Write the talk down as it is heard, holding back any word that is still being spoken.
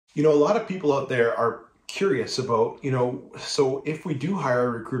A lot of people out there are curious about, so if we do hire a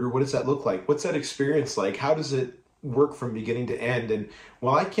recruiter, what does that look like? What's that experience like? How does it work from beginning to end? And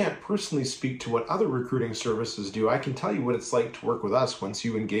while I can't personally speak to what other recruiting services do, I can tell you what it's like to work with us once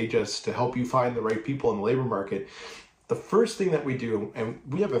you engage us to help you find the right people in the labor market. The first thing that we do, and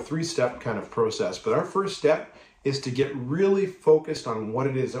we have a three-step kind of process, but our first step is to get really focused on what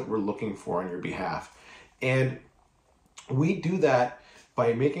it is that we're looking for on your behalf. And we do that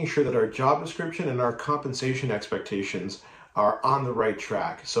by making sure that our job description and our compensation expectations are on the right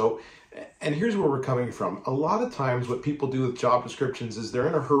track. So, and here's where we're coming from. A lot of times what people do with job descriptions is they're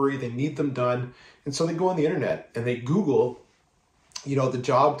in a hurry, they need them done, and so they go on the internet and they Google, the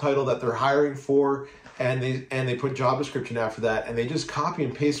job title that they're hiring for, and they put job description after that, and they just copy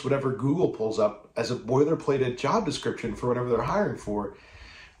and paste whatever Google pulls up as a boilerplated job description for whatever they're hiring for.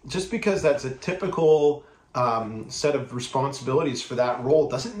 Just because that's a typical set of responsibilities for that role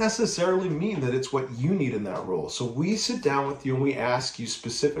doesn't necessarily mean that it's what you need in that role. So we sit down with you and we ask you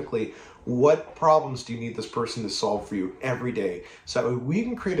specifically, what problems do you need this person to solve for you every day? So that way we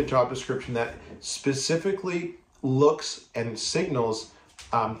can create a job description that specifically looks and signals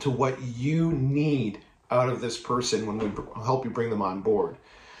to what you need out of this person when we help you bring them on board.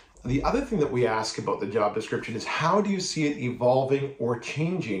 The other thing that we ask about the job description is, how do you see it evolving or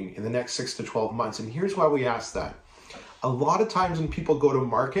changing in the next 6 to 12 months? And here's why we ask that. A lot of times when people go to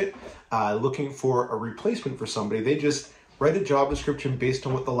market looking for a replacement for somebody, they just write a job description based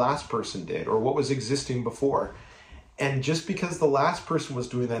on what the last person did or what was existing before. And just because the last person was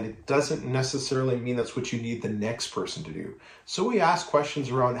doing that, it doesn't necessarily mean that's what you need the next person to do. So we ask questions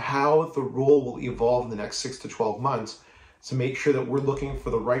around how the role will evolve in the next 6 to 12 months to make sure that we're looking for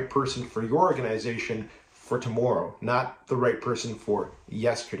the right person for your organization for tomorrow, not the right person for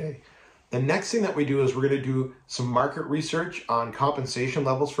yesterday. The next thing that we do is we're going to do some market research on compensation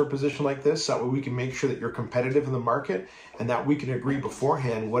levels for a position like this. That way we can make sure that you're competitive in the market and that we can agree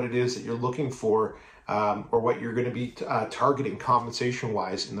beforehand what it is that you're looking for or what you're going to be targeting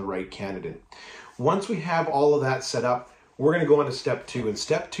compensation-wise in the right candidate. Once we have all of that set up, we're going to go on to step two. And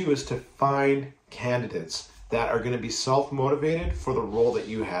step two is to find candidates that are going to be self-motivated for the role that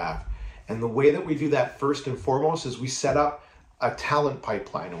you have. And the way that we do that first and foremost is we set up a talent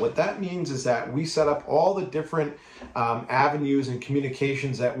pipeline. And what that means is that we set up all the different avenues and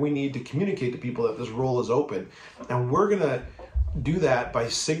communications that we need to communicate to people that this role is open. And we're going to do that by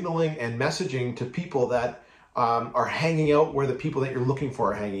signaling and messaging to people that are hanging out where the people that you're looking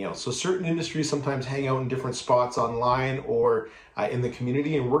for are hanging out. So certain industries sometimes hang out in different spots online or in the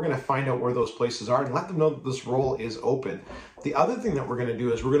community, and we're going to find out where those places are and let them know that this role is open. The other thing that we're going to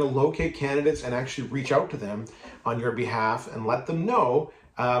do is we're going to locate candidates and actually reach out to them on your behalf and let them know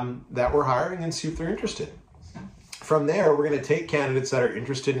that we're hiring and see if they're interested. From there, we're going to take candidates that are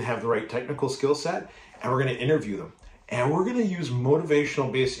interested and have the right technical skill set, and we're going to interview them. And we're going to use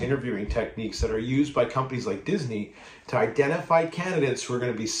motivational-based interviewing techniques that are used by companies like Disney to identify candidates who are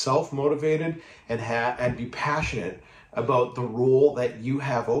going to be self-motivated and be passionate about the role that you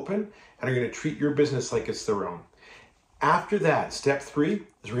have open and are going to treat your business like it's their own. After that, step three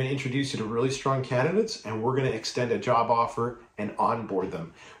is we're going to introduce you to really strong candidates, and we're going to extend a job offer and onboard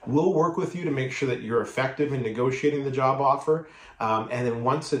them. We'll work with you to make sure that you're effective in negotiating the job offer. And then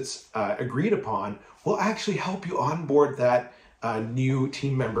once it's agreed upon, we'll actually help you onboard that new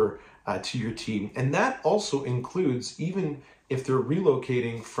team member to your team. And that also includes, even if they're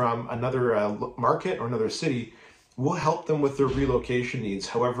relocating from another market or another city, we'll help them with their relocation needs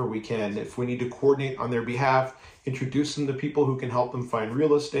however we can. If we need to coordinate on their behalf, introduce them to people who can help them find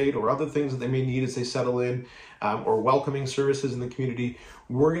real estate or other things that they may need as they settle in, or welcoming services in the community,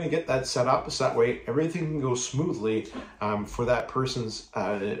 we're going to get that set up so that way everything can go smoothly for that person's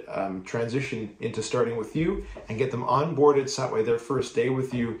transition into starting with you, and get them onboarded so that way their first day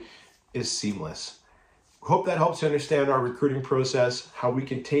with you is seamless. Hope that helps you understand our recruiting process, how we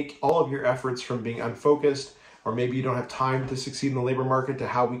can take all of your efforts from being unfocused, or maybe you don't have time to succeed in the labor market, to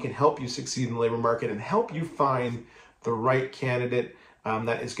how we can help you succeed in the labor market and help you find the right candidate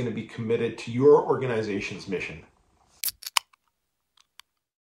that is going to be committed to your organization's mission.